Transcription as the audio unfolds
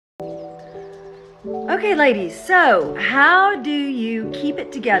Okay, ladies, so how do you keep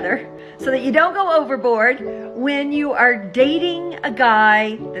it together so that you don't go overboard when you are dating a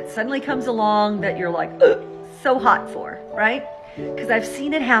guy that suddenly comes along that you're like, so hot for, right? Because I've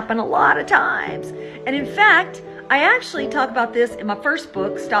seen it happen a lot of times. And in fact, I actually talk about this in my first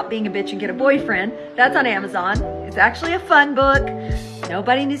book, Stop Being a Bitch and Get a Boyfriend. That's on Amazon. It's actually a fun book.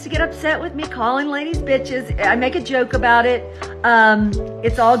 Nobody needs to get upset with me calling ladies bitches. I make a joke about it.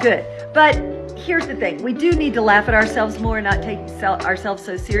 It's all good. But here's the thing. We do need to laugh at ourselves more and not take ourselves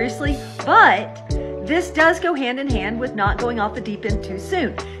so seriously. But this does go hand in hand with not going off the deep end too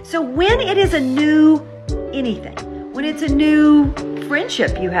soon. So when it is a new anything, when it's a new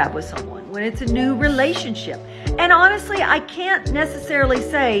friendship you have with someone, when it's a new relationship, and honestly, I can't necessarily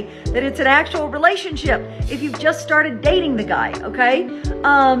say that it's an actual relationship if you've just started dating the guy, okay?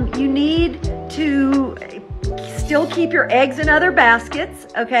 You need to still keep your eggs in other baskets,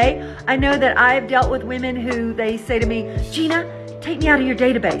 okay? I know that I've dealt with women who they say to me, Gina, take me out of your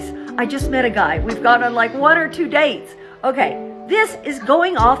database. I just met a guy. We've gone on like 1 or 2 dates. Okay, this is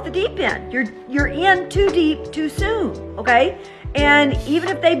going off the deep end. You're in too deep too soon, okay? And even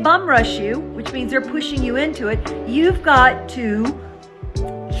if they bum rush you, which means they're pushing you into it, you've got to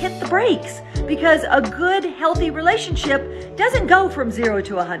hit the brakes, because a good, healthy relationship doesn't go from 0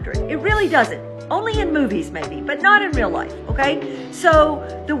 to 100. It really doesn't. Only in movies maybe, but not in real life, okay?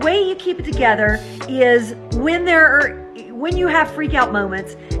 So the way you keep it together is when you have freak out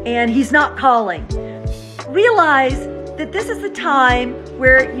moments and he's not calling, realize that this is the time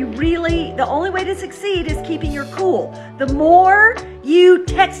where the only way to succeed is keeping your cool. The more you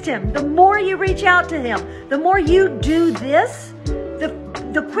text him, the more you reach out to him, the more you do this,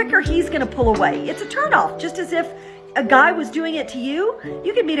 the quicker he's gonna pull away. It's a turnoff, just as if a guy was doing it to you.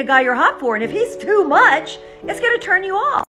 You could meet a guy you're hot for, and if he's too much, it's gonna turn you off.